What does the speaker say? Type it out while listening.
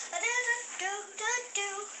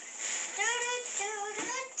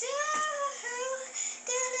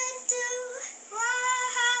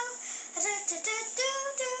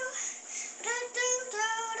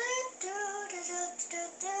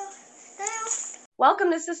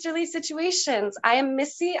Welcome to Sisterly Situations. I am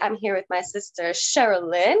Missy. I'm here with my sister,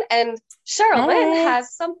 Sherilyn, and Sherilyn Hey.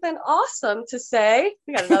 has something awesome to say.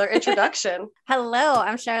 We got another introduction. Hello,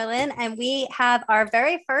 I'm Sherilyn, and we have our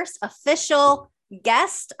very first official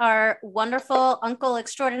guest, our wonderful uncle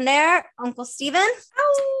extraordinaire, Uncle Stephen.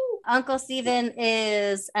 Ow! Uncle Stephen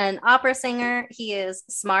is an opera singer. He is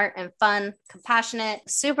smart and fun, compassionate,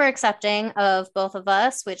 super accepting of both of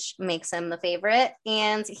us, which makes him the favorite.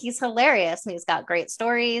 And he's hilarious and he's got great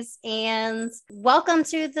stories. And welcome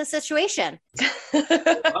to the situation.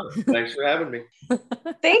 Thanks for having me.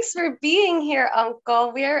 Thanks for being here,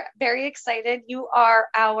 Uncle. We're very excited. You are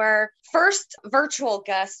our first virtual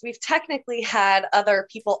guest. We've technically had other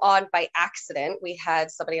people on by accident. We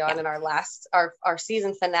had somebody on in our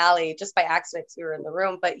season finale just by accident. You were in the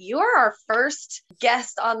room, but you are our first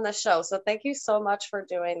guest on the show. So thank you so much for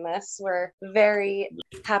doing this. We're very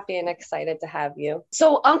happy and excited to have you.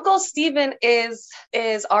 So Uncle Stephen is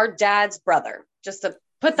our dad's brother. Just to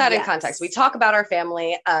put that in context. We talk about our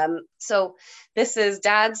family. So this is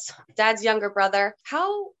dad's younger brother.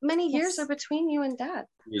 How many years are between you and dad?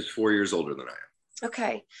 He's 4 years older than I am.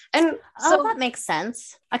 Okay. And so that makes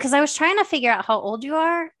sense. Because I was trying to figure out how old you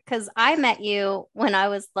are. Because I met you when I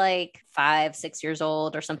was like 5-6 years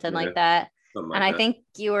old or something like that. I think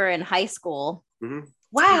you were in high school. Mm-hmm.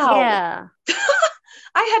 Wow. Yeah.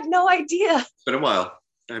 I had no idea. It's been a while.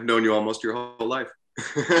 I've known you almost your whole life.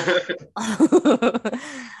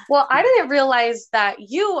 Well, I didn't realize that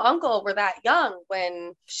you, Uncle, were that young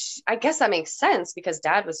when I guess that makes sense because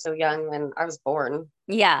Dad was so young when I was born.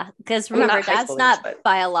 Yeah, because remember, Dad's not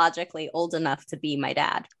biologically old enough to be my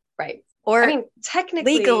dad. Right. Or I mean,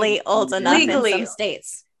 technically legally old enough in some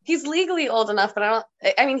states. He's legally old enough, but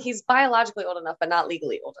he's biologically old enough, but not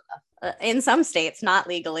legally old enough. In some states, not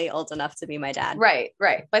legally old enough to be my dad. Right.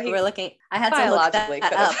 But we're looking, I had to look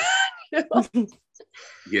that up.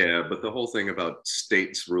 Yeah, but the whole thing about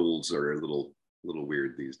states rules are a little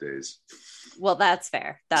weird these days. Well, that's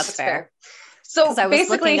fair. That's fair. So I was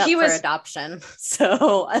basically, he was for adoption.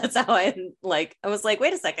 So that's how I was like,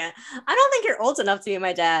 wait a second. I don't think you're old enough to be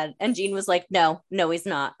my dad. And Gene was like, no, he's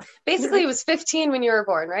not. Basically, he was 15 when you were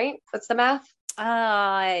born, right? That's the math.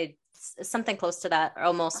 Something close to that,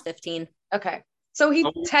 almost 15. Okay. So he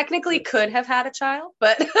technically could have had a child,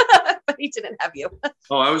 but but he didn't have you.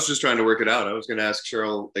 Oh, I was just trying to work it out. I was going to ask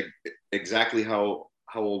Cheryl exactly how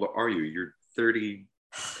old are you? You're 30.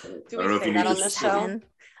 Do we say that on the show?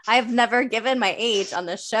 I've never given my age on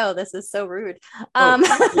this show. This is so rude.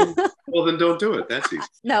 Well, then don't do it. That's easy.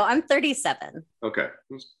 No, I'm 37. Okay.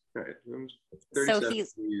 All right. 37. So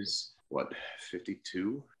he's what,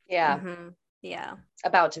 52? Yeah. Mm-hmm. Yeah.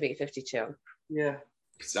 About to be 52. Yeah.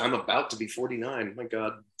 I'm about to be 49. My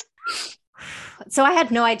God. So I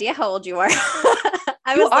had no idea how old you are.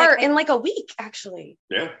 You are in like a week, actually.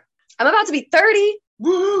 Yeah. I'm about to be 30.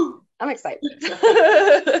 Woo! I'm excited.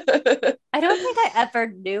 I don't think I ever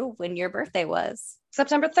knew when your birthday was.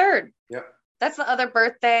 September 3rd. Yep. That's the other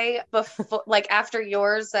birthday before, like after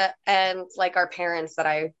yours and like our parents that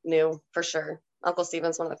I knew for sure. Uncle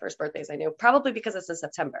Stephen's one of the first birthdays I knew, probably because it's in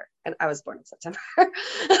September and I was born in September.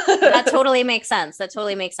 That totally makes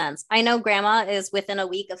sense. I know Grandma is within a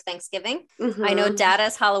week of Thanksgiving. Mm-hmm. I know Dad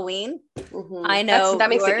is Halloween. Mm-hmm. I know that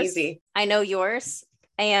makes it easy. I know yours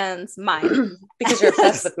and mine. Because you're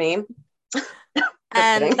obsessed with me.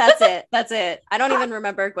 And that's it. I don't even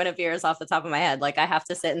remember Guinevere's off the top of my head. Like I have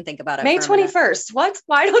to sit and think about it. May 21st. What?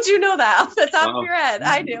 Why don't you know that off the top of your head?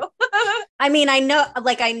 I do. I mean, I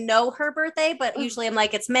know her birthday, but usually I'm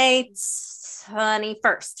like, it's May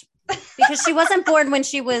 21st. Because she wasn't born when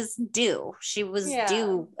she was due. She was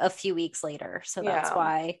due a few weeks later. So that's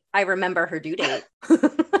why I remember her due date.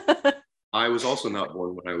 I was also not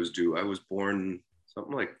born when I was due. I was born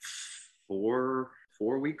something like four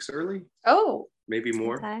weeks early. Oh. Maybe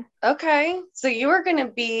more. Okay. So you were going to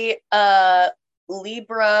be a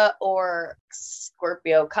Libra or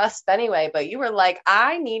Scorpio cusp anyway, but you were like,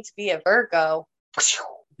 I need to be a Virgo.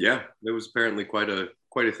 Yeah, it was apparently quite a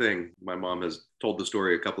thing. My mom has told the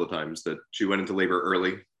story a couple of times that she went into labor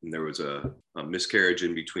early and there was a miscarriage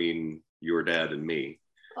in between your dad and me.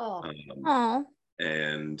 Oh.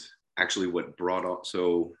 And actually what brought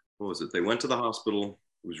they went to the hospital.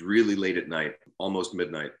 It was really late at night, almost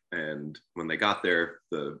midnight. And when they got there,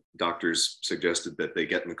 the doctors suggested that they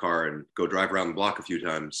get in the car and go drive around the block a few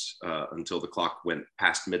times until the clock went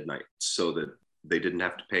past midnight so that they didn't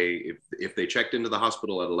have to pay. If they checked into the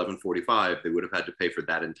hospital at 11:45, they would have had to pay for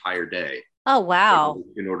that entire day. Oh, wow.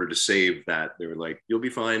 In order to save that, they were like, you'll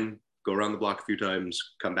be fine. Go around the block a few times,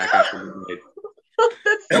 come back after midnight.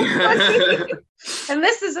 That's so funny. And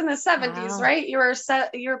this is in the 70s, Wow. right? You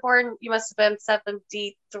were born, you must have been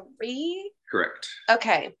 73. Correct.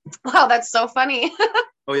 Okay. Wow, that's so funny.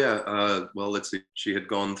 Oh yeah. Well, let's see. She had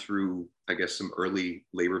gone through, I guess, some early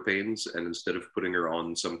labor pains, and instead of putting her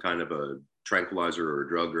on some kind of a tranquilizer or a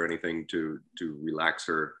drug or anything to relax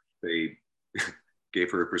her, they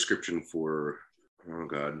gave her a prescription for, oh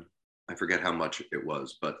God, I forget how much it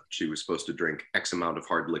was, but she was supposed to drink X amount of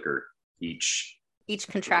hard liquor each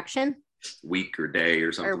contraction week or day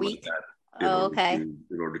or something week? like that. Oh, okay.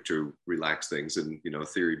 In order to relax things. And,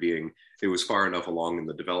 theory being it was far enough along in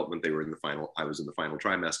the development. I was in the final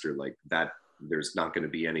trimester, like that, there's not going to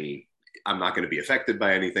be I'm not going to be affected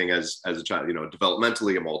by anything as a child,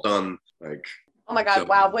 developmentally, I'm all done. Like, Oh my God, so,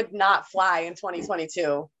 wow, would not fly in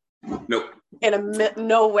 2022. Nope.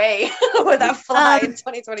 No way would that fly in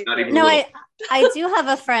Not even 2022. No, little. I do have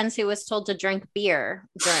a friend who was told to drink beer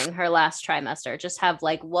during her last trimester. Just have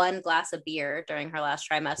like one glass of beer during her last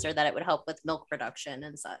trimester, that it would help with milk production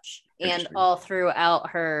and such. And Interesting. all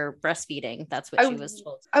throughout her breastfeeding, that's what she was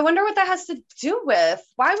told. I wonder what that has to do with.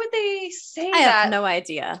 Why would they say I that? have no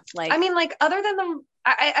idea. Like, I mean, like, other than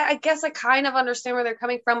I guess I kind of understand where they're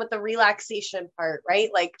coming from with the relaxation part, right?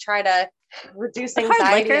 Like, try to reduce hard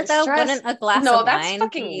anxiety liquor and though, stress. wouldn't a glass No, of that's wine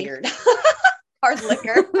fucking be- weird. Hard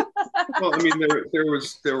liquor. Well, I mean,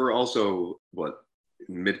 there were also I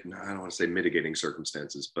don't want to say mitigating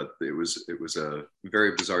circumstances, but it was a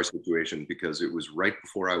very bizarre situation because it was right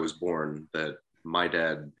before I was born that my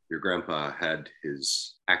dad, your grandpa, had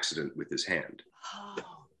his accident with his hand.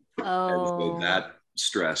 And so that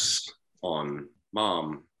stress on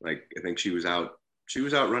mom, like, I think she was out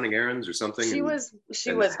running errands or something. She was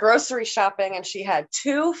grocery shopping, and she had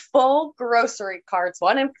 2 full grocery carts,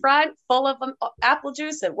 one in front full of apple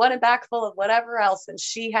juice and one in back full of whatever else. And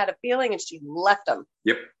she had a feeling and she left them.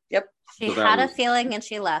 Yep. She So that had a was- feeling and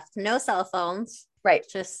she left. No cell phones. Right.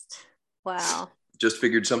 Just wow. Just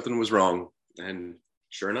figured something was wrong. And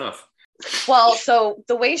sure enough. Well, so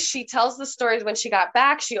the way she tells the story, when she got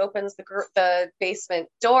back, she opens the basement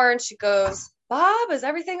door and she goes, "Bob, is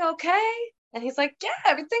everything okay?" And he's like, "Yeah,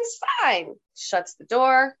 everything's fine." Shuts the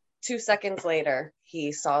door. 2 seconds later,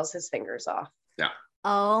 he saws his fingers off.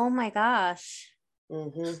 Oh my gosh.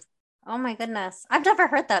 Mm-hmm. Oh my goodness. I've never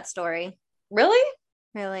heard that story. Really?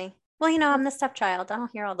 Really? Well, I'm the stepchild. I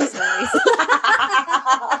don't hear all the stories.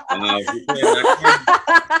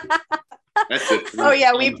 That's it. Oh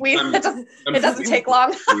yeah, it doesn't take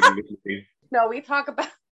long. No, we talk about,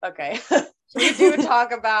 okay. We do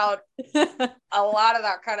talk about a lot of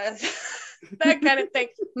that kind of thing.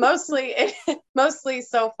 Mostly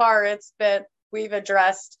so far we've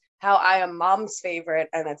addressed how I am mom's favorite,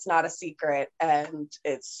 and it's not a secret, and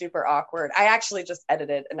it's super awkward. I actually just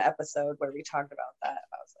edited an episode where we talked about that.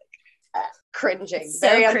 I was like cringing, So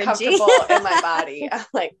very cringy. uncomfortable in my body. I'm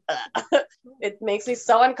like, it makes me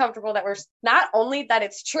so uncomfortable that we're not only that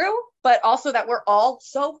it's true, but also that we're all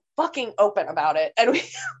so fucking open about it, and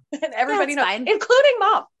everybody knows, fine.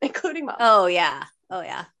 including mom. Oh yeah.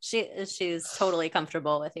 She's totally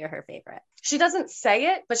comfortable with you're her favorite. She doesn't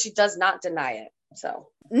say it, but she does not deny it. So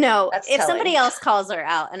No, That's if telling. somebody else calls her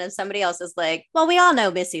out, and if somebody else is like, "Well, we all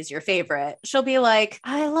know Missy's your favorite," she'll be like,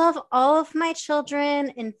 "I love all of my children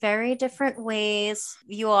in very different ways.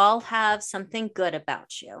 You all have something good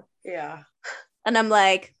about you." yeah. And I'm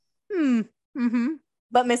like, mm-hmm.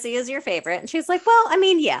 But Missy is your favorite. And she's like, "Well, I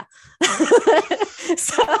mean, yeah."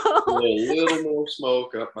 So A little more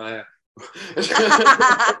smoke up my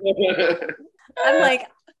I'm like,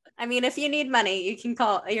 I mean, if you need money, you can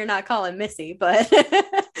call. You're not calling Missy, but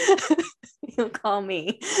you'll call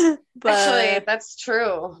me. But Actually, that's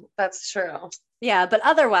true. That's true. yeah, but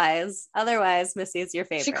otherwise, Missy is your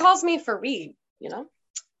favorite. She calls me for weed,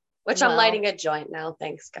 which I'm Well. lighting a joint now.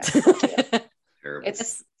 Thanks, guys. Terrible.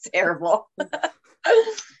 It's terrible.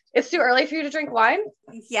 It's too early for you to drink wine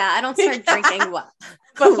Yeah, I don't start drinking what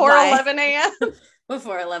before Why? 11 a.m.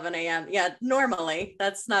 Before 11 a.m. Yeah, normally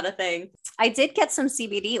that's not a thing. I did get some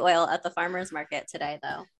CBD oil at the farmer's market today,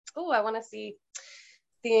 though. Oh, I want to see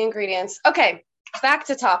the ingredients. Okay, back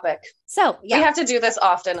to topic. So We yeah, have to do this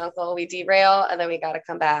often, Uncle. We derail and then we got to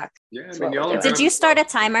come back. Yeah, I That's mean, what y'all we're are doing. did you start a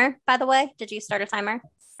timer? By the way, did you start a timer?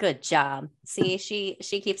 Good job. See, she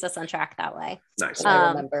keeps us on track that way nice. I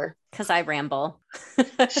Um, remember. because I ramble.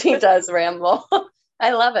 She does ramble.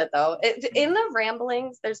 I love it though. In the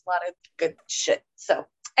ramblings, there's a lot of good shit. So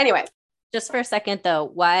anyway, Just for a second though,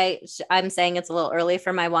 why I'm saying it's a little early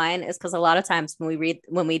for my wine is because a lot of times when we're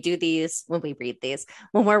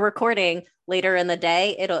recording later in the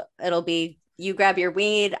day, it'll be you grab your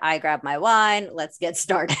weed, I grab my wine, let's get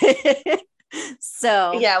started.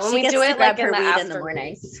 So Yeah, when she we gets do to it grab like in her the weed in the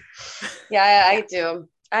morning. afternoons. Yeah, I do.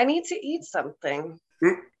 I need to eat something.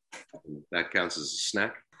 That counts as a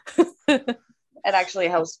snack. It actually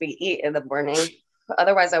helps me eat in the morning.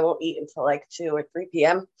 Otherwise, I won't eat until like 2 or 3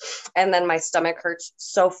 p.m. And then my stomach hurts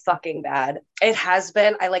so fucking bad. It has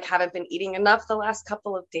been. I like haven't been eating enough the last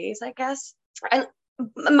couple of days, I guess. And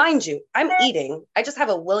mind you, I'm eating. I just have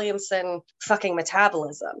a Williamson fucking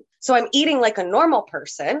metabolism. So I'm eating like a normal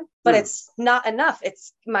person, but it's not enough.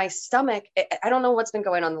 It's my stomach. I don't know what's been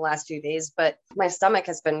going on the last few days, but my stomach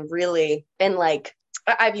has been really in like,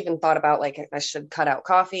 I've even thought about like I should cut out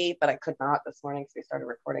coffee, but I could not this morning because we started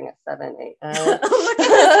recording at 7 a.m. Look at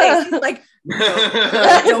his face. He's like,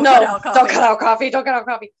 don't cut out coffee. Don't cut out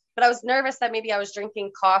coffee. But I was nervous that maybe I was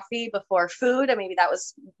drinking coffee before food, and maybe that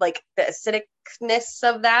was like the acidicness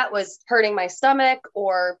of that was hurting my stomach.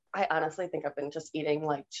 Or I honestly think I've been just eating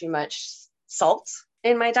like too much salt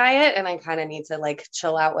in my diet, and I kind of need to like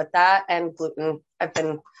chill out with that. And gluten,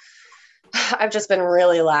 I've just been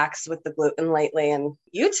really lax with the gluten lately, and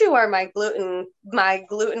you two are my gluten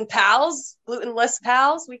pals, glutenless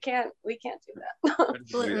pals. We can't do that.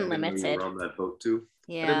 Gluten limited. You were on that boat too.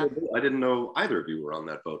 Yeah. I didn't know either of you were on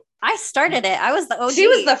that boat. I started it. I was the OG. She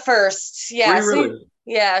was the first. Yeah. Were you really?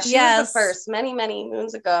 Yeah, she was the first many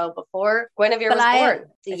moons ago before Guinevere was born.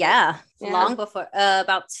 Yeah, long before,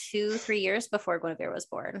 about 2-3 years before Guinevere was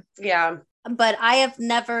born. Yeah. But I have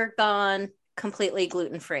never gone completely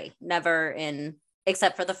gluten-free,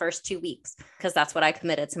 except for the first 2 weeks, because that's what I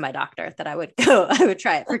committed to my doctor, that I would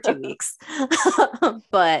try it for 2 weeks.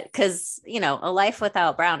 But because, a life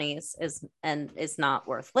without brownies is not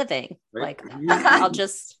worth living. Right. Like, I'll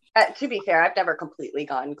just... to be fair, I've never completely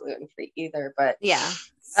gone gluten-free either, but yeah.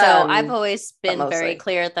 So I've always been very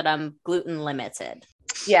clear that I'm gluten limited.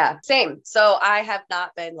 Yeah, same. So I have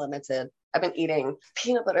not been limited. I've been eating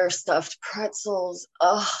peanut butter stuffed pretzels.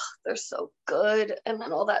 Oh, they're so good. And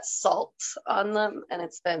then all that salt on them.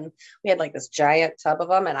 And we had like this giant tub of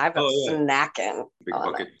them, and I've been snacking. Big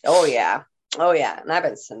bucket. Oh, yeah. And I've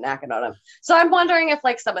been snacking on them. So I'm wondering if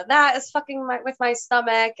like some of that is fucking with my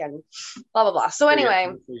stomach and blah, blah, blah. So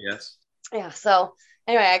anyway. Yes. Yeah. So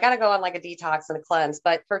anyway, I got to go on like a detox and a cleanse.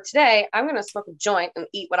 But for today, I'm going to smoke a joint and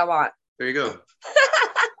eat what I want. There you go.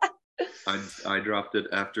 I dropped it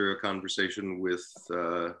after a conversation with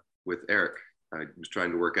Eric. I was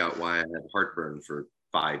trying to work out why I had heartburn for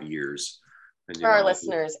 5 years. And, for our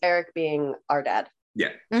listeners, Eric being our dad.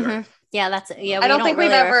 Yeah. Mm-hmm. Yeah, that's it. Yeah, I don't think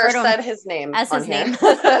we've ever said his name as his name.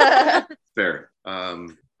 Fair.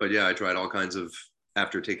 But yeah, I tried all kinds of,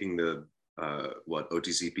 after taking the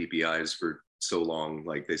OTC PPIs for so long,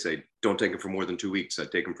 like they say, don't take it for more than 2 weeks. I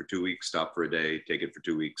take them for 2 weeks, stop for a day, take it for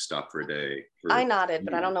 2 weeks, stop for a day. I nodded,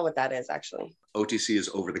 but I don't know what that is actually. OTC is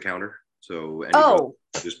over the counter. So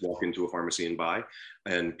just walk into a pharmacy and buy.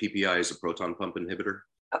 And PPI is a proton pump inhibitor.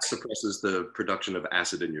 It suppresses the production of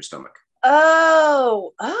acid in your stomach.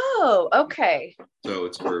 Oh, okay. So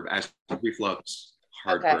it's for acid reflux,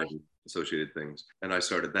 heartburn, associated things. And I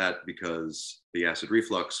started that because the acid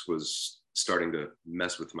reflux was starting to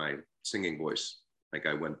mess with my singing voice. Like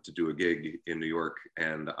I went to do a gig in New York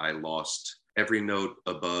and I lost every note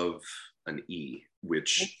above an E,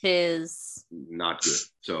 which is not good.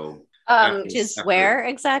 So which is where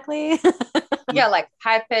exactly? Yeah, like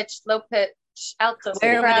high pitch, low pitch, alto,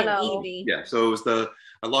 soprano. Yeah, so it was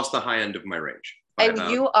I lost the high end of my range. And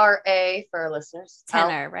you are for our listeners,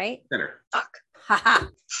 tenor, right? Tenor. Fuck. Haha.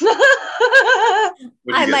 I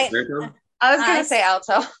was gonna say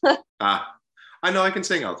alto. I know I can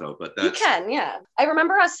sing alto, but you can, yeah. I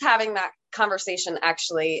remember us having that conversation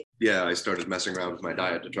actually. Yeah, I started messing around with my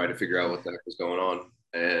diet to try to figure out what the heck was going on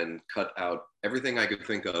and cut out everything I could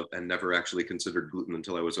think of and never actually considered gluten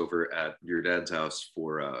until I was over at your dad's house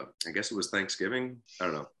for, I guess it was Thanksgiving. I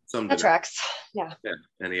don't know. That tracks. Yeah.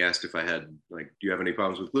 And he asked if I had, like, do you have any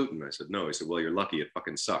problems with gluten? I said, no. He said, well, you're lucky. It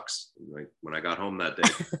fucking sucks. And like when I got home that day,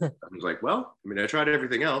 I was like, well, I mean, I tried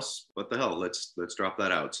everything else. What the hell? Let's drop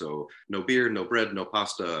that out. So no beer, no bread, no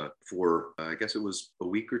pasta for, I guess it was a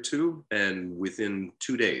week or two. And within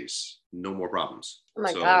 2 days, no more problems. Oh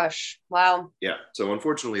my gosh. Wow. Yeah. So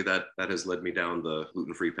unfortunately that has led me down the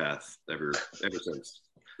gluten-free path ever since.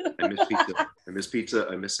 I miss pizza.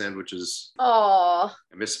 I miss sandwiches. Oh.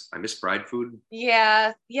 I miss fried food.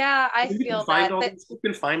 Yeah. I feel that. You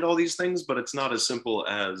can find all these things, but it's not as simple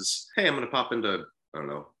as, hey, I'm gonna pop into, I don't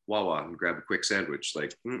know, Wawa and grab a quick sandwich.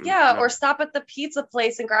 Like, or stop at the pizza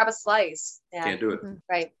place and grab a slice. Yeah. Can't do it.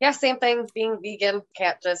 Right. Yeah, same thing. Being vegan,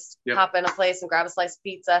 can't just hop in a place and grab a slice of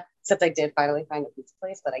pizza. Except I did finally find a pizza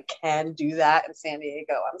place that I can do that in San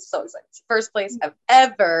Diego. I'm so excited. It's the first place I've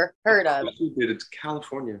ever heard of. It's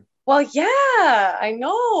California. Well, yeah, I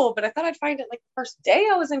know, but I thought I'd find it like the first day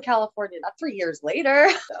I was in California, not 3 years later.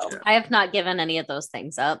 So. Yeah. I have not given any of those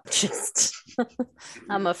things up. Just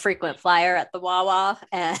I'm a frequent flyer at the Wawa,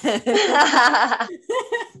 and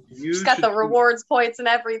You She's got should the rewards points and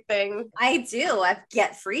everything. I do. I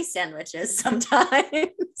get free sandwiches sometimes.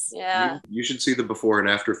 Yeah. You should see the before and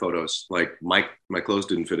after photos. Like my clothes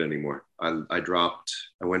didn't fit anymore. I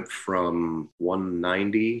went from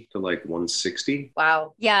 190 to like 160.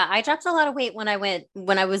 Wow. Yeah, I dropped a lot of weight when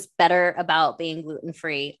I was better about being gluten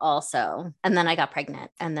free also. And then I got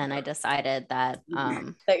pregnant, and then I decided that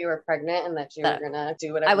That you were pregnant and that you were gonna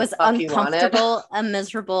do whatever I was the fuck you wanted. uncomfortable and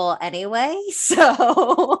miserable anyway.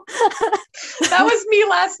 So That was me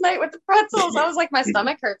last night with the pretzels. I was like, my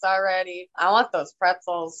stomach hurts already. I want those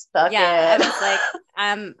pretzels. Suck yeah, it. I was like,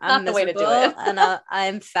 I'm Not the way to do miserable, it. and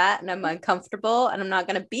I'm fat and I'm uncomfortable, and I'm not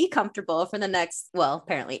going to be comfortable for the next, well,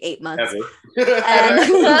 apparently 8 months. And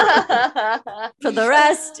for the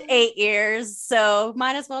rest 8 years. So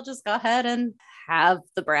might as well just go ahead and have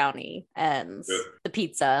the brownie and the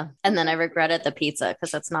pizza. And then I regretted the pizza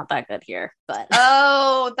because it's not that good here. But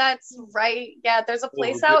Oh, that's right. Yeah, there's a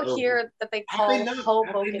place out Oh, here that they Have call they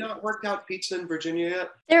Hoboken. not worked out pizza in Virginia yet?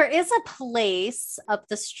 there is a place up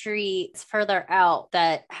the street further out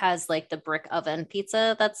that has like the brick oven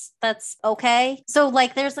pizza. That's okay. So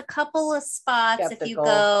like there's a couple of spots if you Skeptical.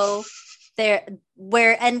 go there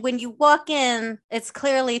and when you walk in, it's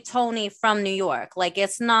clearly Tony from New York. Like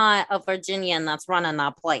it's not a Virginian that's running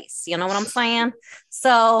that place. You know what I'm saying?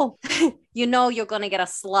 So you're going to get a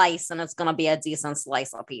slice, and it's going to be a decent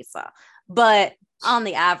slice of pizza. But on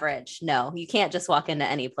the average, no, you can't just walk into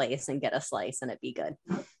any place and get a slice and it be good.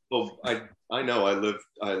 Well, I know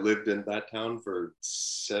I lived in that town for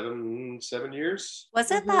seven years.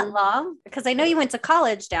 Was it that long? Because I know you went to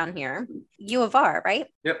college down here, U of R, right?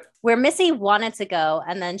 Yep. Where Missy wanted to go,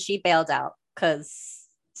 and then she bailed out because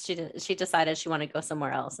she decided she wanted to go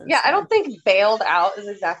somewhere else. Yeah, I don't think bailed out is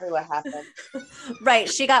exactly what happened. Right.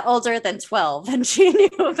 She got older than 12 and she knew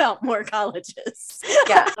about more colleges.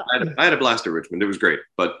 Yeah. I had a blast at Richmond. It was great,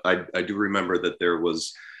 but I do remember that there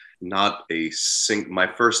was not my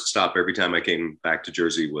first stop every time I came back to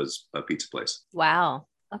Jersey was a pizza place. Wow.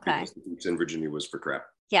 Okay. Because the pizza in Virginia was for crap.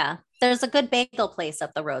 Yeah. There's a good bagel place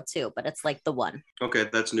up the road too, but it's like the one. Okay,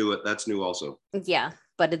 that's new. That's new also. Yeah,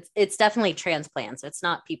 but it's definitely transplants. It's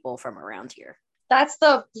not people from around here. That's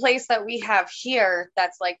the place that we have here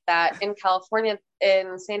that's like that. In California,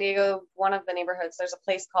 in San Diego, one of the neighborhoods, there's a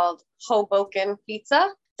place called Hoboken Pizza.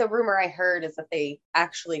 The rumor I heard is that they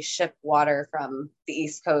actually ship water from the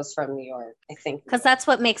East Coast from New York, I think. Because that's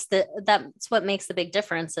what makes the big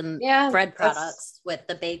difference in bread products with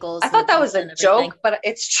the bagels. I thought that was a joke, but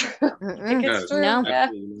it's true. Mm-mm. It's true. No. Yeah.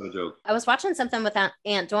 Not a joke. I was watching something with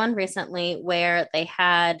Aunt Dawn recently where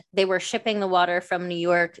they were shipping the water from New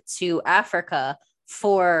York to Africa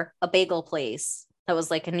for a bagel place that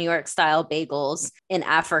was like a New York style bagels in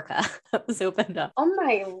Africa that was opened up. Oh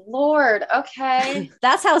my Lord. Okay.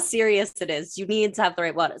 That's how serious it is. You need to have the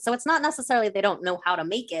right water. So it's not necessarily they don't know how to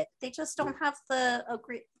make it. They just don't have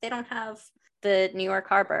they don't have the New York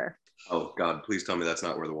Harbor. Oh God, please tell me that's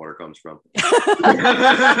not where the water comes from. There's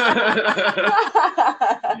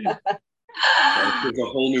a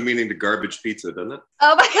whole new meaning to garbage pizza, doesn't it?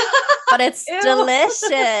 Oh my God. But it's Ew.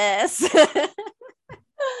 delicious.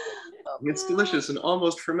 It's delicious and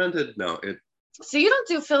almost fermented. No, So you don't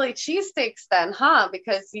do Philly cheesesteaks then, huh?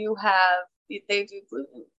 Because they do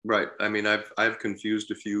gluten. right. I mean, I've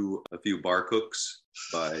confused a few bar cooks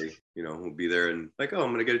by who'll be there and like, oh,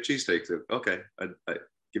 I'm gonna get a cheesesteak. So, okay,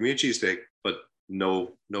 give me a cheesesteak, but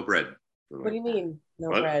no bread. What do you mean? No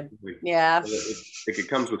What? bread. Yeah. It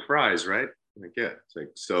comes with fries, right? Like, yeah. It's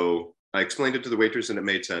like, so I explained it to the waitress and it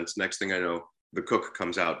made sense. Next thing I know, the cook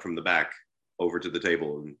comes out from the back over to the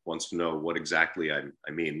table and wants to know what exactly I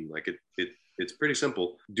mean. Like it's pretty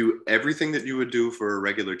simple. Do everything that you would do for a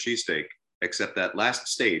regular cheesesteak, except that last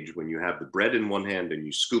stage when you have the bread in one hand and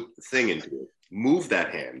you scoop the thing into it. Move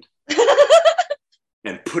that hand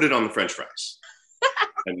and put it on the French fries,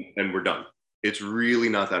 and we're done. It's really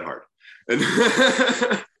not that hard. And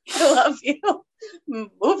I love you.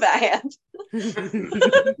 Move that hand.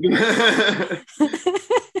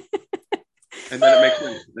 And then it makes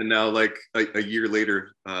sense. And now, like a year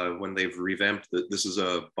later, when they've revamped this is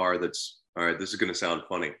a bar that's all right. This is going to sound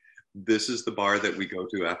funny. This is the bar that we go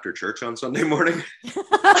to after church on Sunday morning.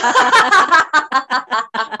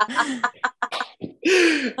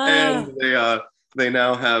 And they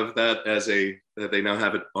now have that they now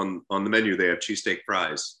have it on the menu. They have cheesesteak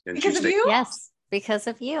fries and Because of cheesesteak. you? Yes. because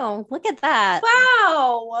of you. Look at that.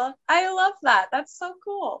 Wow. I love that. That's so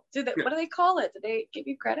cool. Yeah. What do they call it? Did they give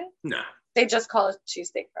you credit? Nah. They just call it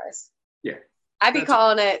cheesesteak fries. Yeah. I'd be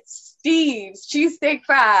calling it Steve's cheesesteak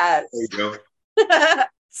fries. There you go.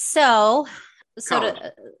 So College.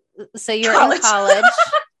 you're in college.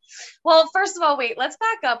 Well, first of all, wait, let's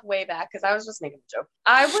back up way back because I was just making a joke.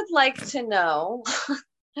 I would like to know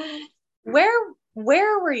where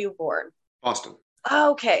were you born? Boston.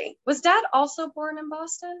 Okay. Was Dad also born in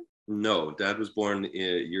Boston? No, Dad was born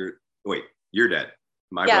in your dad.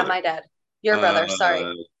 My yeah, brother. my dad. Your brother,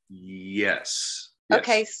 sorry. Yes.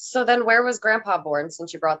 Okay, so then where was Grandpa born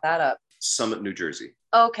since you brought that up? Summit, New Jersey.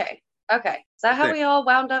 Okay. Is that how we all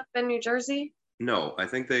wound up in New Jersey? No, I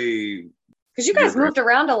think they. Because you guys moved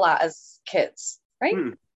around a lot as kids, right?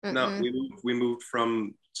 No, we moved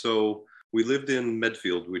from. So we lived in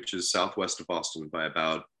Medfield, which is southwest of Boston, by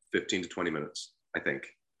about 15 to 20 minutes, I think.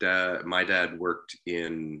 My dad worked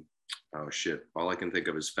in. Oh shit! All I can think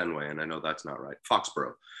of is Fenway, and I know that's not right.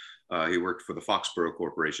 Foxborough. He worked for the Foxborough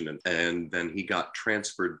Corporation, and then he got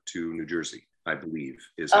transferred to New Jersey, I believe,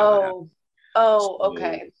 is how that happened. Oh, So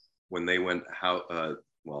okay. when they went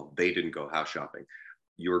they didn't go house shopping.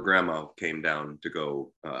 Your grandma came down to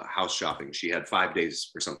go house shopping. She had 5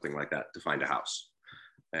 days or something like that to find a house.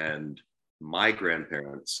 And my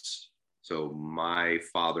grandparents, so my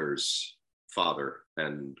father's father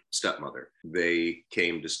and stepmother, they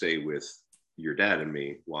came to stay with your dad and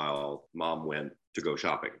me while Mom went to go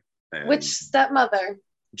shopping. And Which stepmother?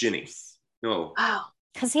 Ginny. No. Wow.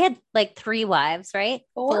 Because he had like 3 wives, right?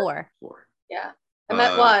 Four. Yeah. I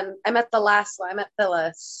met one. I met the last one. I met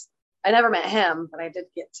Phyllis. I never met him, but I did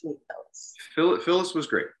get to meet Phyllis. Phyllis was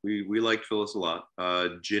great. We liked Phyllis a lot.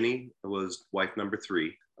 Ginny was wife number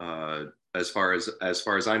 3. As far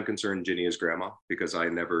as I'm concerned, Ginny is grandma because I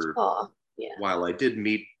never. Oh, yeah. While I did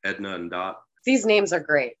meet Edna and Dot. These names are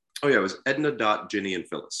great. Oh yeah, it was Edna, Dot, Ginny, and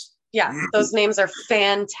Phyllis. Yeah, those names are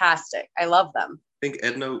fantastic. I love them. I think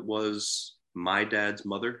Edna was my dad's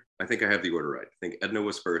mother. I think I have the order right. I think Edna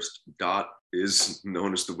was first. Dot is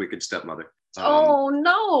known as the wicked stepmother. Oh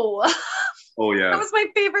no! Oh yeah, that was my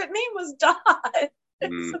favorite name. Was Dot.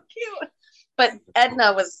 It's so cute. But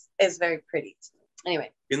Edna is very pretty.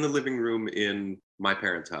 Anyway, in the living room in my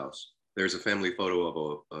parents' house, there's a family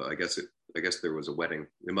photo of I guess there was a wedding.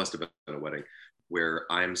 It must have been a wedding where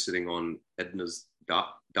I'm sitting on Edna's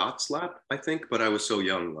Dot's lap, I think. But I was so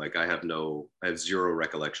young, like I have zero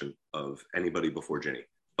recollection of anybody before Ginny.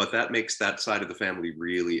 But that makes that side of the family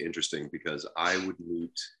really interesting because I would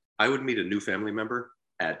meet a new family member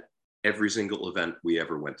at every single event we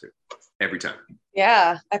ever went to, every time.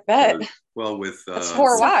 Yeah, I bet. That's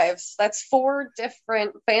 4 wives. That's 4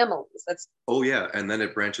 different families. Oh yeah, and then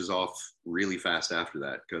it branches off really fast after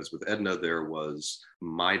that because with Edna there was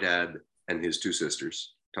my dad and his 2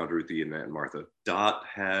 sisters, Tante Ruthie and Aunt Martha. Dot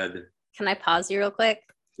had. Can I pause you real quick?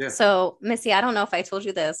 Yeah. So, Missy, I don't know if I told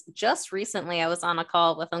you this. Just recently, I was on a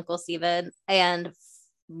call with Uncle Steven and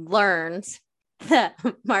learned that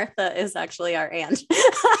Martha is actually our aunt.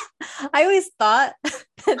 I always thought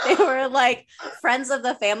that they were like friends of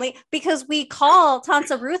the family because we call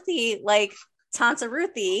Tante Ruthie like Tante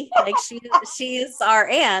Ruthie, like she's our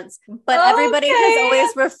aunt, but everybody has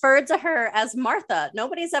always referred to her as Martha.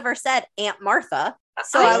 Nobody's ever said Aunt Martha.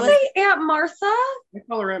 So I say Aunt Martha. I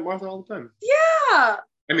call her Aunt Martha all the time. Yeah.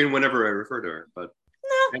 I mean, whenever I refer to her, but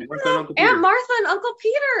no, Aunt Martha and Uncle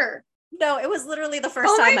Peter. No, it was literally the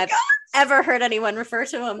first time I've ever heard anyone refer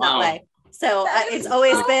to him that way. So it's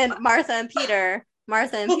always been Martha and Peter,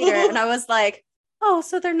 and I was like, oh,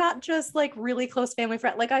 so they're not just like really close family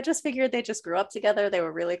friends. Like I just figured they just grew up together. They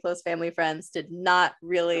were really close family friends. Did not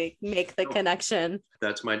really make the connection.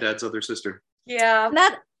 That's my dad's other sister. Yeah.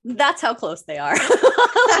 That's how close they are.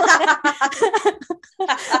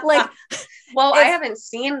 Like, well, I haven't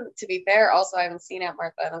seen, to be fair, also I haven't seen Aunt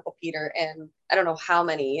Martha and Uncle Peter in I don't know how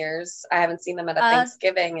many years. I haven't seen them at a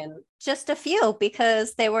Thanksgiving and just a few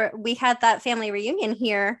because we had that family reunion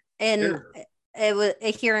here it was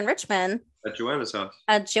here in Richmond. At Joanna's house.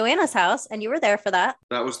 At Joanna's house, and you were there for that.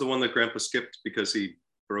 That was the one that Grandpa skipped because he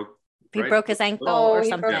broke his ankle or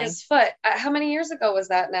something. He broke his foot. How many years ago was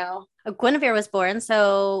that now? Guinevere was born,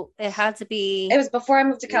 so it had to be. It was before I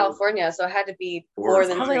moved to California, so it had to be more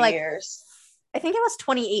than 3 years. I think it was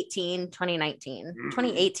 2018, 2019,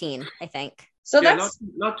 2018, I think. So that's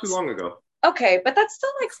not too long ago. Okay, but that's still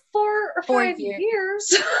like 4 or 5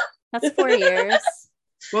 years. That's 4 years.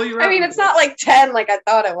 Well, you're. I mean, it's not like 10 like I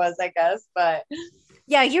thought it was, I guess, but.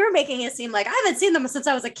 Yeah, you were making it seem like I haven't seen them since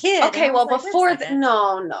I was a kid. Okay, well, before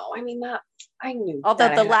no. I mean, I knew.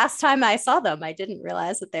 Although the last time I saw them, I didn't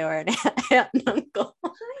realize that they were an aunt and uncle.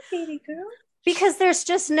 Hi, baby girl. Because there's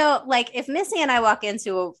just no, like, if Missy and I walk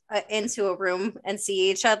into a room and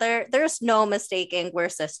see each other, there's no mistaking we're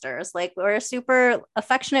sisters. Like, we're super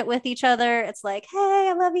affectionate with each other. It's like, hey,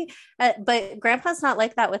 I love you. But Grandpa's not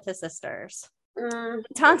like that with his sisters.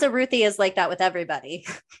 Tanta Ruthie is like that with everybody.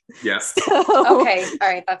 Yeah. Okay. All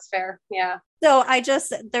right. That's fair. Yeah. So I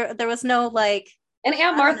just, there was no like. And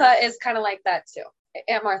Aunt Martha is kind of like that too.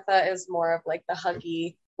 Aunt Martha is more of like the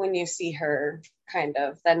huggy when you see her kind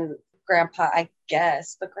of than Grandpa, I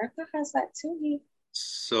guess. But Grandpa has that too.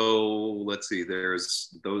 So let's see.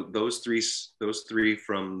 There's those three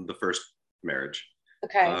from the first marriage.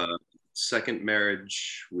 Okay. Second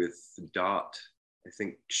marriage with Dot. I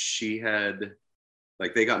think she had,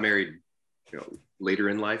 like, they got married, later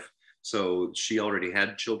in life. So she already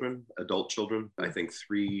had children, adult children. I think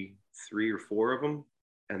three or four of them.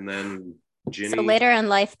 And then Ginny. So later in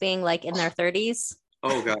life being like in their 30s?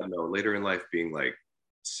 Oh, God, no. Later in life being like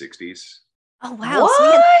 60s. Oh, wow. What? So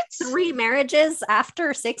he had 3 marriages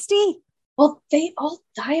after 60? Well, they all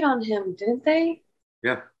died on him, didn't they?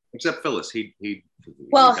 Yeah. Except Phyllis. He died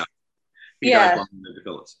yeah. long into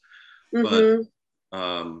Phyllis. Mm-hmm. But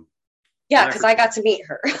yeah, because I got to meet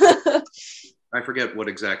her. I forget what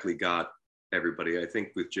exactly got everybody. I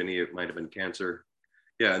think with Ginny it might have been cancer.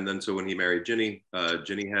 Yeah, and then so when he married Ginny,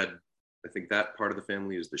 Ginny had, I think that part of the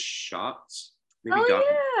family is the Schatz. Maybe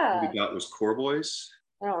Dot was Corboys.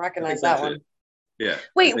 I don't recognize that one. Yeah.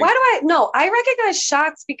 Wait, why do I? No, I recognize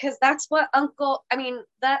Schatz because that's what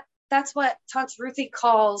that's what Tante Ruthie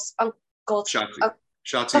calls Uncle Shotzi.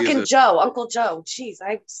 Shotzi fucking Joe, Uncle Joe. Jeez,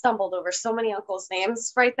 I stumbled over so many uncles'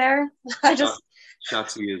 names right there.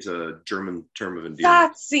 Shotzi is a German term of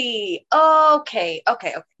endearment. Shotzi. Okay.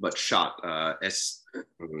 But Schott, I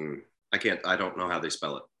don't know how they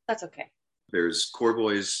spell it. That's okay. There's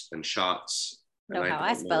Corboys and Schatz. Know how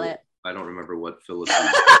I spell it. I don't remember what Phyllis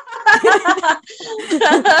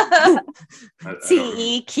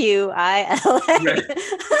Tequila.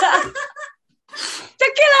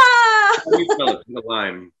 Tequila! How do you spell it? The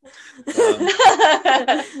lime.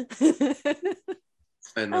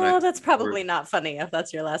 That's probably not funny if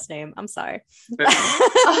that's your last name. I'm sorry.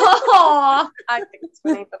 I think it's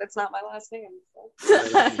funny, but it's not my last name.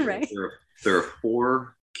 So. Right. There are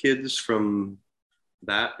 4 kids from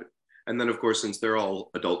that. And then, of course, since they're all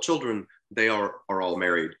adult children, they are all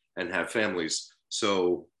married and have families.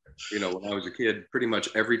 So, when I was a kid, pretty much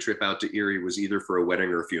every trip out to Erie was either for a wedding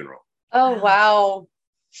or a funeral. Oh, wow.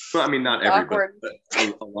 Well, I mean, not everybody, but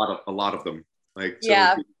a lot of them. Like, so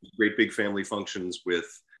yeah. Great big family functions with,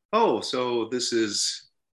 so this is,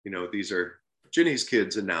 these are Ginny's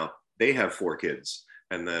kids, and now they have 4 kids.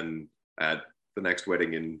 And then at the next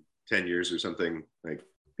wedding in 10 years or something, like,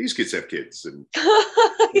 these kids have kids. And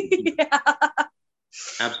yeah.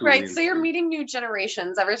 Absolutely. Right. So you're meeting new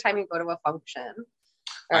generations every time you go to a function.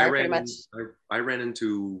 I ran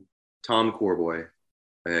into Tom Corboy,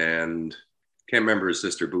 and can't remember his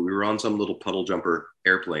sister, but we were on some little puddle jumper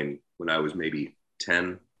airplane when I was maybe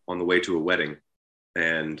 10 on the way to a wedding,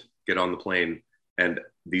 and get on the plane, and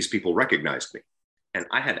these people recognized me. And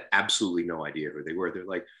I had absolutely no idea who they were. They're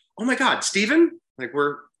like, "Oh my God, Stephen! Like,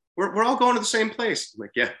 we're all going to the same place." I'm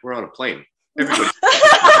like, "Yeah, we're on a plane. Everybody."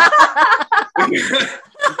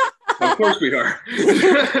 Of course we are.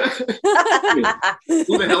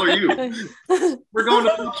 Who the hell are you? We're going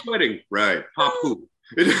to Pop's wedding. Right. Pop who?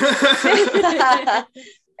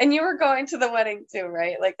 And you were going to the wedding too,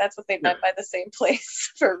 right? Like, that's what they meant by the same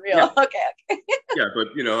place for real. Yeah. Okay. Yeah, but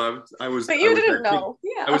I was. But you didn't know.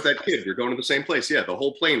 Yeah. I was that kid. You're going to the same place. Yeah, the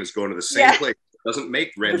whole plane is going to the same place. It doesn't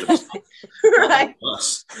make random stuff. Right.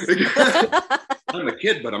 Us. I'm a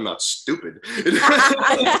kid, but I'm not stupid.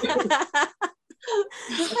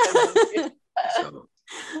 So.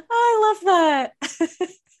 I love that.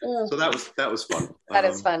 So that was fun. That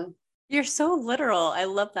is fun. You're so literal. I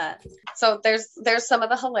love that. So there's some of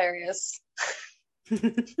the hilarious.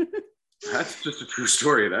 That's just a true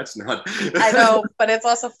story. That's not. I know, but it's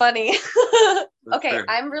also funny. Okay, fair.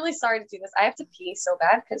 I'm really sorry to do this. I have to pee so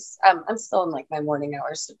bad because I'm still in like my morning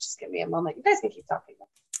hours. So just give me a moment. You guys can keep talking.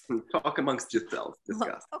 Talk amongst yourselves.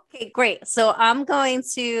 Discuss. Okay, great. So I'm going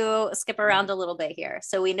to skip around a little bit here.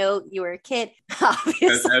 So we know you were a kid,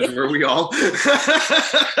 obviously. As were we all.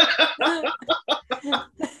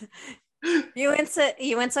 You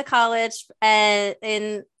went to college and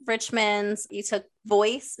in Richmond. You took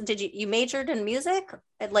voice. Did you majored in music,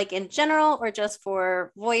 like in general, or just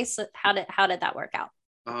for voice? How did that work out?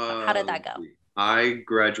 How did that go? I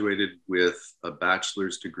graduated with a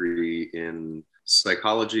bachelor's degree in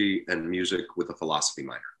psychology and music with a philosophy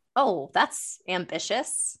minor. Oh, that's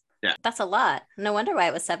ambitious. That's a lot. No wonder why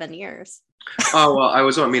it was 7 years. Oh, well, I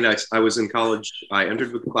was in college. I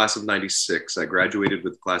entered with the class of 96. I graduated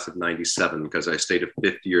with the class of 97 because I stayed a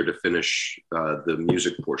fifth year to finish the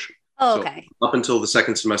music portion. Oh, So okay. up until the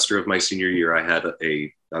second semester of my senior year,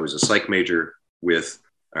 I was a psych major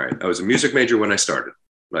I was a music major when I started,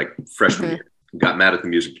 like freshman Mhm. year. Got mad at the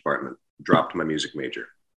music department, dropped my music major.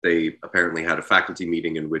 They apparently had a faculty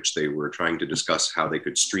meeting in which they were trying to discuss how they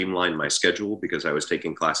could streamline my schedule because I was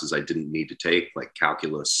taking classes I didn't need to take, like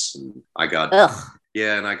calculus. And I got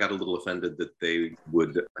a little offended that they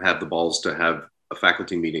would have the balls to have a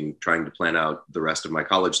faculty meeting trying to plan out the rest of my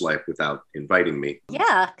college life without inviting me.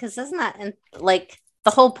 Yeah, because isn't that like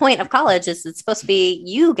the whole point of college is it's supposed to be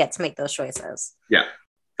you get to make those choices. Yeah,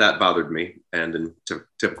 that bothered me. And in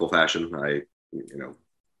typical fashion, I,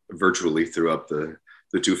 virtually threw up the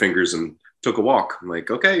two fingers and took a walk. I'm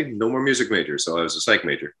like, okay, no more music major. So I was a psych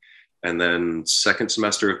major. And then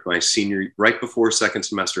right before second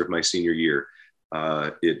semester of my senior year,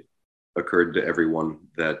 it occurred to everyone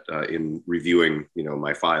that in reviewing,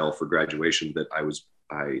 my file for graduation, that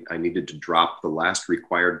I needed to drop the last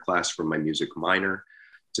required class from my music minor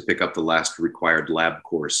to pick up the last required lab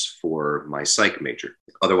course for my psych major.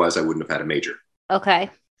 Otherwise, I wouldn't have had a major. Okay.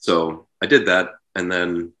 So I did that. And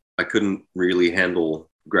then I couldn't really handle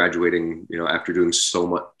graduating, after doing so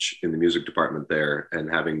much in the music department there and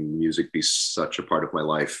having music be such a part of my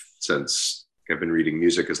life since I've been reading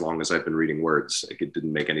music as long as I've been reading words. Like, it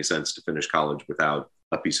didn't make any sense to finish college without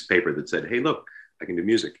a piece of paper that said, hey, look, I can do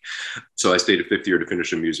music. So I stayed a fifth year to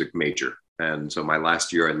finish a music major. And so my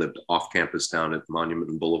last year I lived off campus down at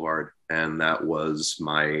Monument and Boulevard. And that was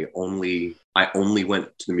I only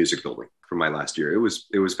went to the music building for my last year. It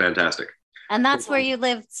was fantastic. And that's where you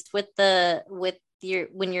lived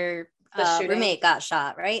when your roommate got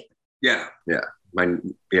shot, right? Yeah.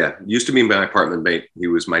 Used to be my apartment mate. He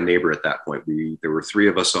was my neighbor at that point. There were three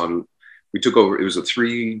of us we took over. It was a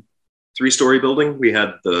three-story building. We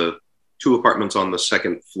had the two apartments on the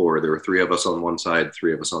second floor. There were three of us on one side,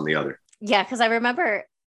 three of us on the other. Yeah, because I remember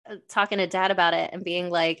talking to Dad about it and being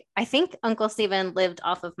like, I think Uncle Stephen lived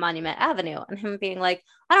off of Monument Avenue, and him being like,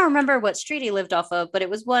 I don't remember what street he lived off of, but it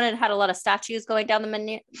was one that had a lot of statues going down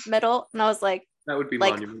the middle. And I was like, that would be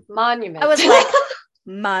like, Monument. I was like,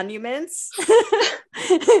 monuments.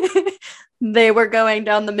 They were going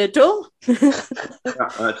down the middle. Yeah,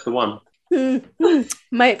 that's the one.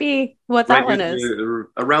 Might be what that one is.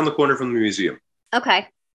 Around the corner from the museum. Okay.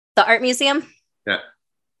 The art museum?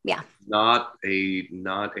 Yeah. Not a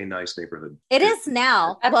nice neighborhood. It is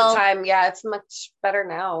now. At the time, yeah, it's much better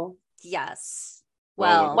now. Yes.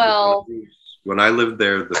 Well, when I lived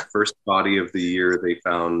there, the first body of the year, they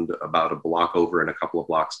found about a block over and a couple of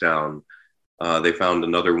blocks down. They found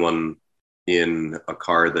another one in a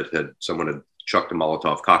car that someone had chucked a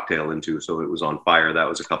Molotov cocktail into, so it was on fire. That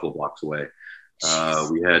was a couple of blocks away.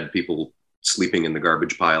 We had people sleeping in the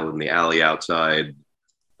garbage pile in the alley outside,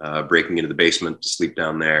 breaking into the basement to sleep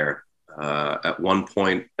down there. At one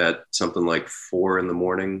point, at something like 4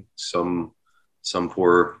 a.m,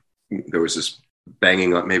 there was this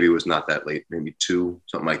banging on. Maybe it was not that late, maybe 2,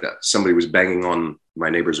 something like that. Somebody was banging on my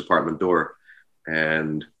neighbor's apartment door,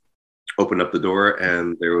 and opened up the door,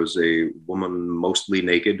 and there was a woman mostly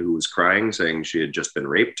naked who was crying, saying she had just been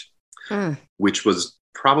raped, which was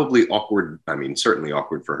probably awkward. I mean, certainly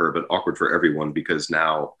awkward for her, but awkward for everyone, because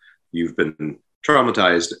now you've been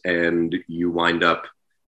traumatized and you wind up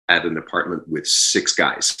at an apartment with 6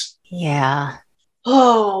 guys. Yeah.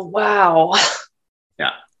 Oh, wow.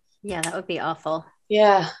 Yeah, that would be awful.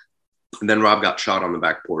 Yeah. And then Rob got shot on the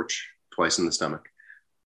back porch twice in the stomach.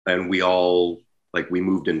 And we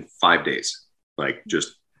moved in 5 days,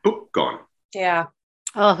 just boop, gone. Yeah.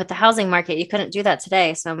 Oh, but the housing market, you couldn't do that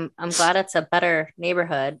today. So I'm glad it's a better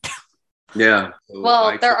neighborhood. Yeah. So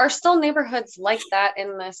well, there are still neighborhoods like that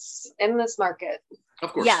in this market.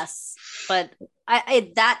 Of course. Yes, but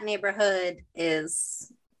that neighborhood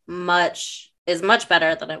is much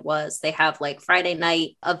better than it was. They have Friday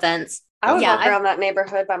night events. I would walk around that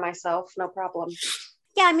neighborhood by myself, no problem.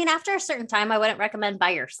 Yeah, I mean, after a certain time, I wouldn't recommend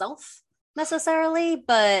by yourself necessarily,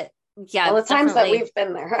 but yeah. Well, the times that we've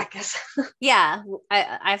been there, I guess. Yeah,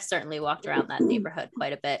 I've certainly walked around that neighborhood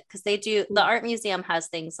quite a bit, because the art museum has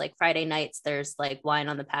things like Friday nights. There's wine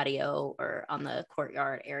on the patio or on the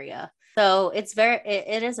courtyard area. So it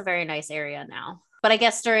is a very nice area now. But I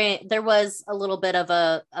guess there was a little bit of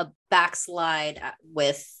a backslide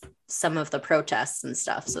with some of the protests and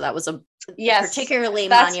stuff. So that was particularly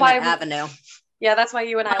Monument Avenue. Yeah, that's why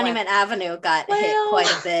you and Monument Avenue got hit quite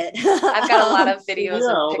a bit. I've got a lot of videos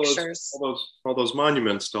and pictures. All those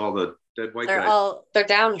monuments to all the dead white guys. They're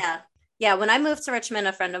down. Yeah, when I moved to Richmond,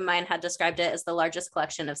 a friend of mine had described it as the largest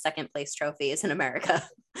collection of second place trophies in America.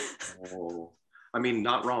 Oh, I mean,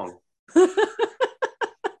 not wrong.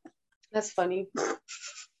 That's funny. All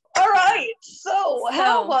right. So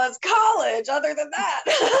how was college other than that?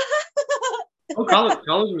 Oh,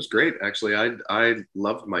 college was great. Actually, I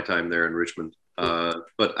loved my time there in Richmond.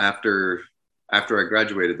 But after I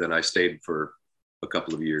graduated, then I stayed for a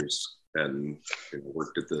couple of years and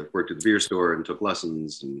worked at the beer store and took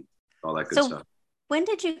lessons and all that good stuff. When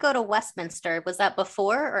did you go to Westminster? Was that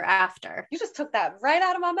before or after? You just took that right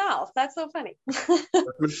out of my mouth. That's so funny.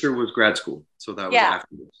 Westminster was grad school, so that was after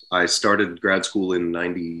this. I started grad school in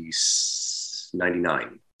 99.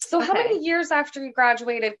 So how many years after you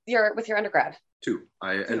graduated with your undergrad? 2.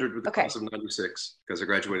 I entered with the class of 96 because I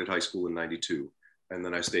graduated high school in 92. And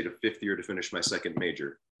then I stayed a 5th year to finish my second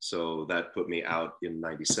major. So that put me out in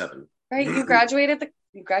 97. Right. You graduated the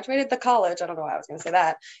college. I don't know why I was going to say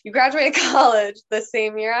that. You graduated college the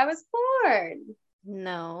same year I was born.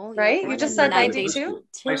 No. Right? You just said 92?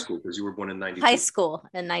 High school, because you were born in 92. High school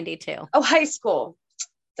in 92. Oh, high school.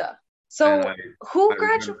 Duh. So who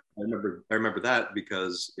graduated? I remember that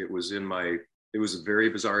because it was a very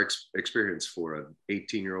bizarre experience for an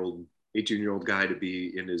 18-year-old guy to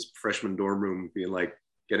be in his freshman dorm room being like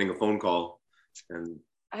getting a phone call and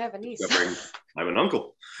I have a niece. I'm an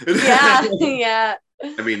uncle. Yeah. Yeah.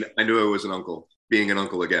 I mean, I knew I was an uncle, being an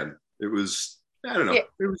uncle again. It was, I don't know. Yeah.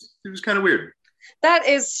 It was kind of weird. That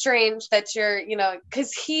is strange that you're,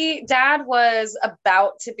 because dad was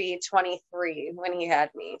about to be 23 when he had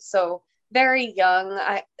me. So very young.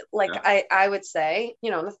 I would say,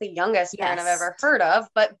 not the youngest parent I've ever heard of,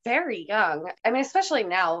 but very young. I mean, especially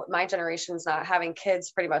now, my generation's not having kids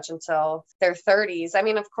pretty much until their 30s. I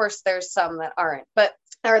mean, of course, there's some that aren't,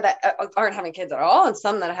 or that aren't having kids at all, and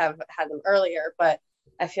some that have had them earlier. But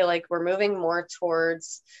I feel like we're moving more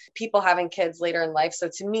towards people having kids later in life. So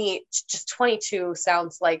to me, just 22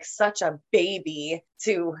 sounds like such a baby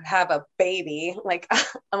to have a baby. Like,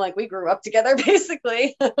 I'm like, we grew up together,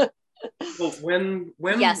 basically. Well, when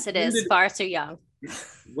yes, it is far too young.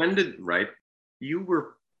 Cheryl, you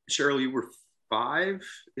were 5?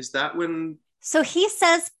 Is that when? So he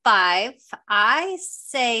says 5. I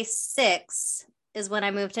say 6 is when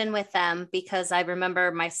I moved in with them, because I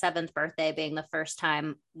remember my 7th birthday being the first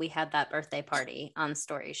time we had that birthday party on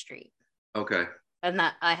Story Street. Okay. And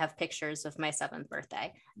that I have pictures of my 7th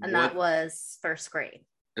birthday, and that was 1st grade.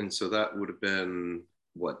 And so that would have been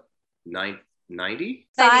what, 90?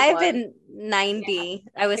 5 and 90.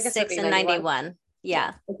 Yeah. I was 6 and 91.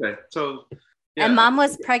 Yeah. Okay. So. Yeah. And mom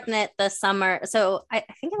was pregnant the summer. So I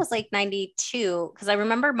think it was like 92, because I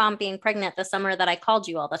remember mom being pregnant the summer that I called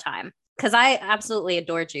you all the time, because I absolutely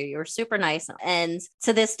adored you. You were super nice. And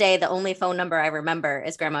to this day, the only phone number I remember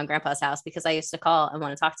is grandma and grandpa's house, because I used to call and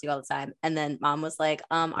want to talk to you all the time. And then mom was like,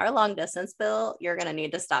 our long distance bill, you're going to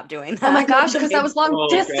need to stop doing that. Oh my gosh, because that was long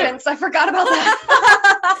distance. God. I forgot about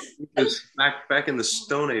that. Just back in the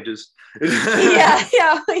Stone Ages. Yeah.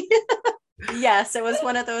 Yes, it was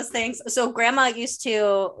one of those things. So grandma used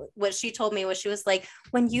to, what she told me was, she was like,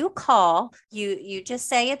 when you call, you just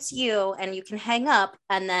say it's you and you can hang up,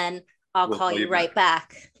 and then we'll call you right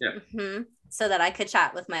back. Yeah. Mm-hmm. So that I could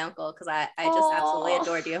chat with my uncle, because I just absolutely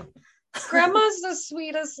adored you. Grandma's the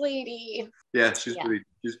sweetest lady. Yeah, she's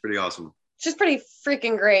pretty awesome. She's pretty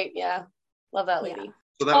freaking great. Yeah. Love that lady. Yeah.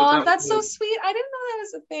 So that's so sweet. I didn't know that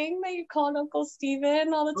was a thing, that you called Uncle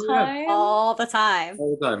Steven all the time. Yeah. All the time.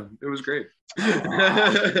 It was great.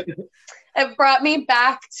 It brought me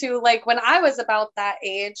back to like when I was about that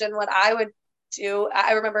age and what I would do.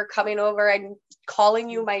 I remember coming over and calling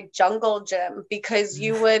you my jungle gym, because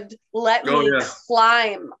you would let me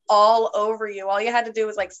climb all over you. All you had to do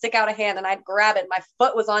was like stick out a hand and I'd grab it. My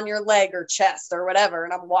foot was on your leg or chest or whatever,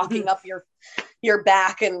 and I'm walking up your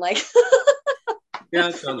back and like yeah,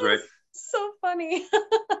 that sounds right. So funny.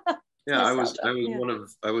 Yeah, I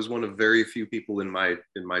was one of very few people in my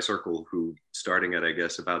circle who, starting at, I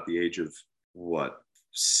guess, about the age of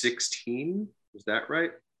 16, is that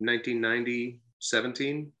right? 1990,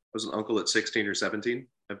 17. I was an uncle at 16 or 17.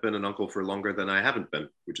 I've been an uncle for longer than I haven't been,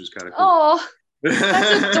 which is kind of cool. Oh,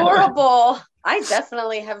 that's adorable. I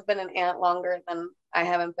definitely have been an aunt longer than I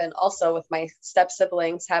haven't been, also with my step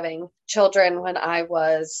siblings having children when I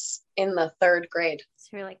was in the 3rd grade.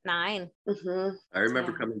 So you're like 9. Mm-hmm. I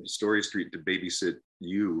remember coming to Story Street to babysit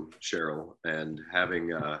you, Cheryl, and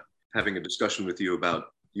having a discussion with you about,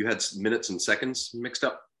 you had minutes and seconds mixed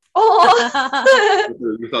up. Oh,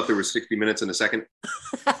 you thought there was 60 minutes in a second.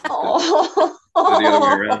 Oh, the other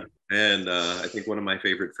way around. And I think one of my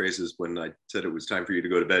favorite phrases when I said it was time for you to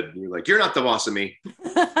go to bed, you were like, "You're not the boss of me."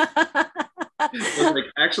 I was like,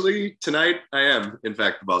 actually, tonight I am, in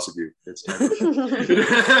fact, the boss of you. It's time.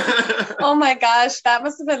 Oh my gosh, that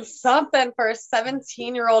must have been something for a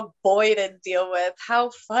 17-year-old boy to deal with.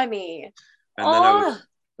 How funny. And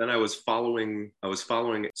then I was following,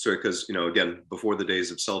 sorry, because, again, before the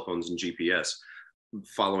days of cell phones and GPS,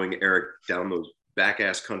 following Eric down those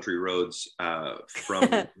back-ass country roads from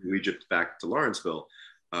New Egypt back to Lawrenceville.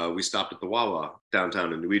 We stopped at the Wawa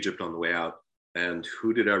downtown in New Egypt on the way out. And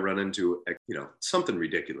who did I run into? Something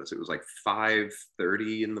ridiculous. It was like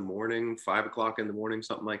 5:30 in the morning, 5 o'clock in the morning,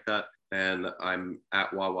 something like that. And I'm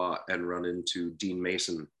at Wawa and run into Dean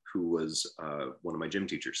Mason, who was one of my gym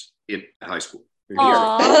teachers in high school.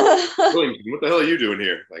 William, what the hell are you doing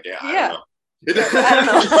here? Like, I don't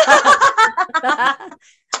know.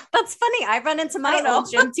 That's funny. I run into my old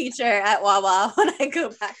gym teacher at Wawa when I go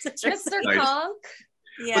back to Jersey. Mr. Conk.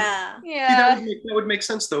 Yeah. Yeah. See, that would make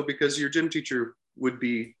sense though, because your gym teacher would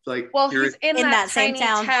be like, he's in that same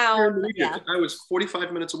town. Yeah. I was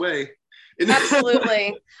 45 minutes away.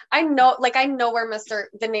 Absolutely. I know where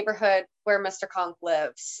the neighborhood where Mr. Conk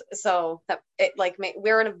lives. So that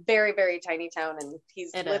we're in a very, very tiny town, and he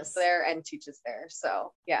lives there and teaches there.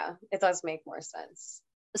 So yeah, it does make more sense.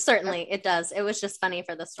 Certainly it does. It was just funny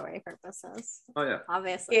for the story purposes. Oh yeah.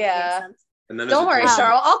 Obviously. Yeah. And then don't worry,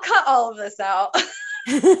 Cheryl. I'll cut all of this out.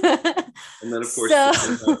 And then of course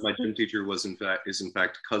my gym teacher is in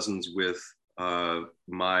fact cousins with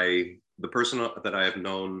the person that I have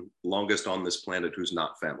known longest on this planet who's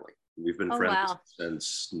not family. We've been friends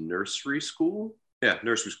since nursery school. Yeah,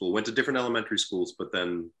 nursery school. Went to different elementary schools, but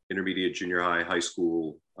then intermediate, junior high, high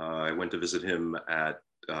school. I went to visit him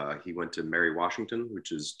he went to Mary Washington,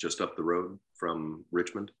 which is just up the road from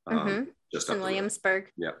Richmond. Just up in Williamsburg.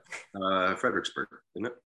 Yeah. Fredericksburg, isn't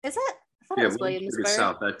it? Is it? I thought it was Williamsburg.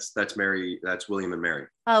 South. That's Mary. That's William and Mary.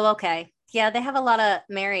 Oh, okay. Yeah, they have a lot of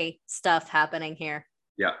Mary stuff happening here.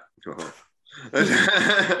 Yeah.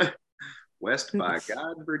 West by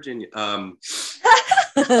God, Virginia.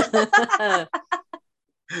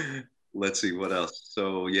 Let's see what else.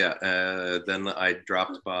 So yeah, then I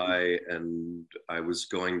dropped by and I was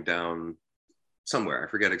going down somewhere. I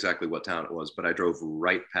forget exactly what town it was, but I drove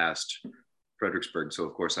right past Fredericksburg. So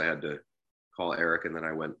of course I had to call Eric, and then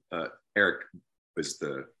I went. Eric was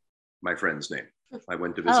my friend's name. I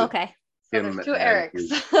went to visit him, two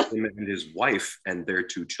Erics. him and his wife and their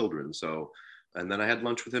 2 children. So, and then I had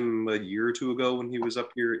lunch with him a year or 2 ago when he was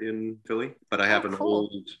up here in Philly. But I have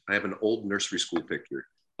I have an old nursery school picture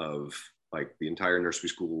of like the entire nursery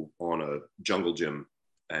school on a jungle gym,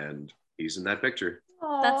 and he's in that picture.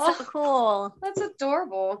 Aww, that's so cool. That's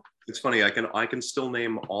adorable. It's funny. I can still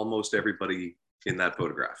name almost everybody in that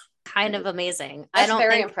photograph. Kind of amazing. That's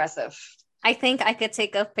very impressive. I think I could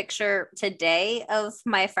take a picture today of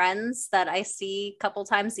my friends that I see a couple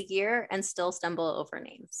times a year and still stumble over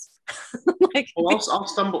names. I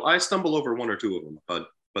stumble over 1 or 2 of them,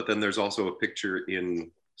 but then there's also a picture in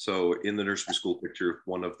the nursery school picture,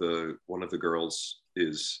 one of the girls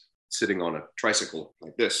is sitting on a tricycle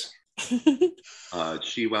like this.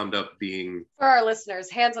 She wound up being, for our listeners,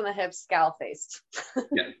 hands on the hips, scowl faced.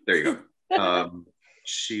 Yeah, there you go.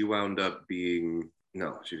 She wound up being,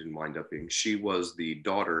 no, she didn't wind up being, she was the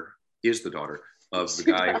daughter of the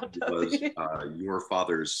guy who was your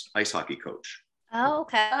father's ice hockey coach. Oh,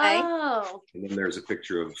 okay. Oh. And then there's a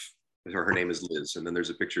picture of her name is Liz, and then there's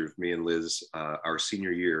a picture of me and Liz our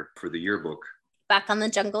senior year for the yearbook. Back on the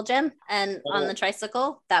jungle gym and on the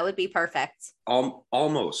tricycle, that would be perfect.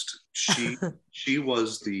 Almost. She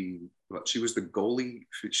was the goalie.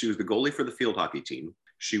 She was the goalie for the field hockey team.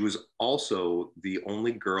 She was also the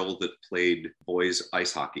only girl that played boys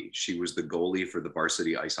ice hockey. She was the goalie for the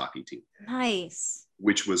varsity ice hockey team. Nice.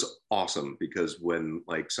 Which was awesome, because when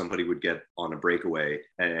like somebody would get on a breakaway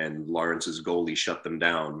and Lawrence's goalie shut them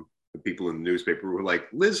down, the people in the newspaper were like,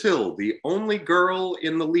 Liz Hill, the only girl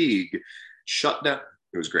in the league, shut down.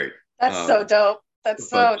 It was great. That's so dope. That's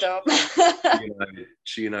so dope.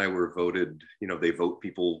 she and I were voted, they vote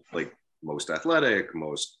people like most athletic,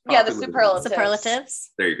 most popular. Yeah, the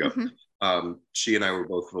superlatives. There you go. Mm-hmm. She and I were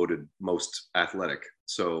both voted most athletic.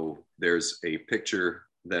 So there's a picture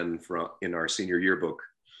then in our senior yearbook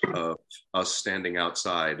of us standing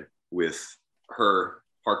outside with her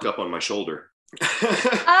parked up on my shoulder.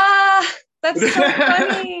 That's so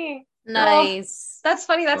funny. Nice. That's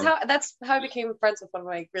funny. That's how I became friends with one of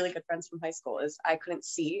my really good friends from high school. Is I couldn't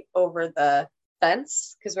see over the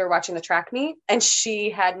fence because we were watching the track meet, and she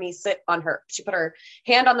had me sit on her. She put her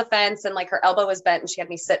hand on the fence and like her elbow was bent, and she had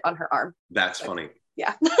me sit on her arm. That's funny.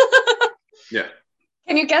 Yeah. Yeah.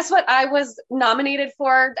 Can you guess what I was nominated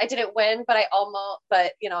for? I didn't win, but I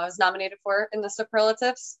was nominated for in the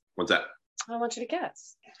superlatives. What's that? I want you to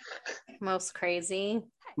guess. Most crazy.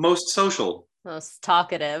 Most social. Most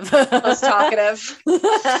talkative. Most talkative.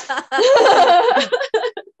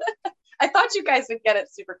 I thought you guys would get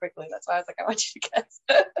it super quickly. That's why I was like, I want you to guess.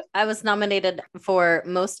 I was nominated for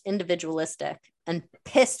most individualistic and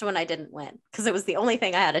pissed when I didn't win because it was the only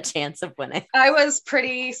thing I had a chance of winning. I was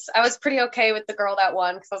pretty okay with the girl that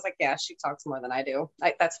won because I was like, yeah, she talks more than I do.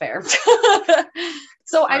 That's fair.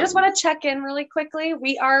 So I just want to check in really quickly.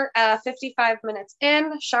 We are 55 minutes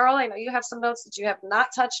in. Cheryl, I know you have some notes that you have not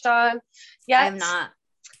touched on yet. I am not.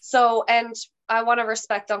 So, and I want to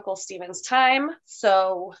respect Uncle Steven's time.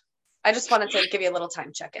 So I just wanted to give you a little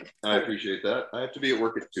time check-in. I appreciate that. I have to be at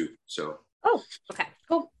work at 2, so. Oh, okay,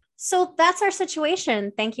 cool. So that's our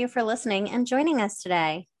situation. Thank you for listening and joining us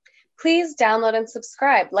today. Please download and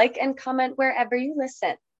subscribe, like and comment wherever you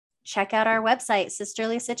listen. Check out our website,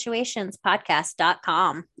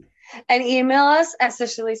 sisterlysituationspodcast.com. And email us at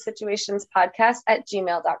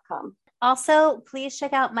sisterlysituationspodcast@gmail.com. Also, please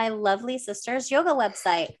check out my lovely sister's yoga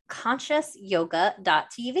website,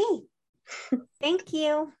 consciousyoga.tv. Thank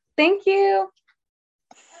you. Thank you.